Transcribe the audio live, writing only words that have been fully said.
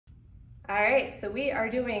All right, so we are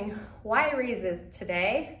doing Y raises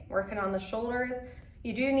today, working on the shoulders.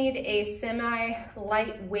 You do need a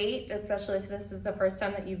semi-light weight, especially if this is the first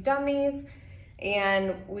time that you've done these.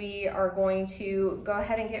 And we are going to go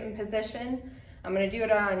ahead and get in position. I'm gonna do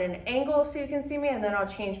it on an angle so you can see me, and then I'll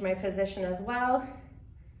change my position as well.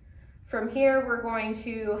 From here, we're going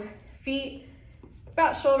to feet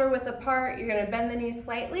about shoulder width apart. You're gonna bend the knees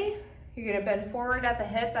slightly. You're gonna bend forward at the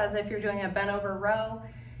hips as if you're doing a bent over row.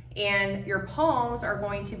 And your palms are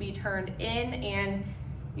going to be turned in and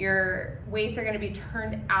your weights are going to be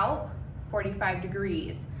turned out 45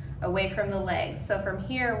 degrees away from the legs. So from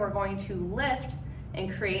here, we're going to lift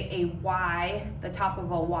and create a Y, the top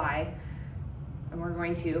of a Y. And we're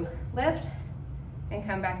going to lift and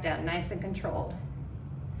come back down, nice and controlled.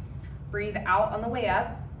 Breathe out on the way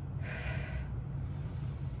up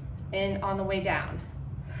and on the way down.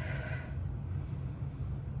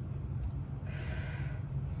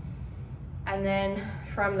 And then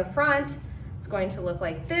from the front, it's going to look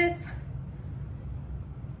like this.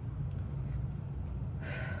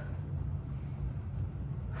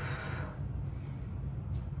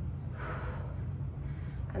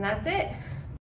 And that's it.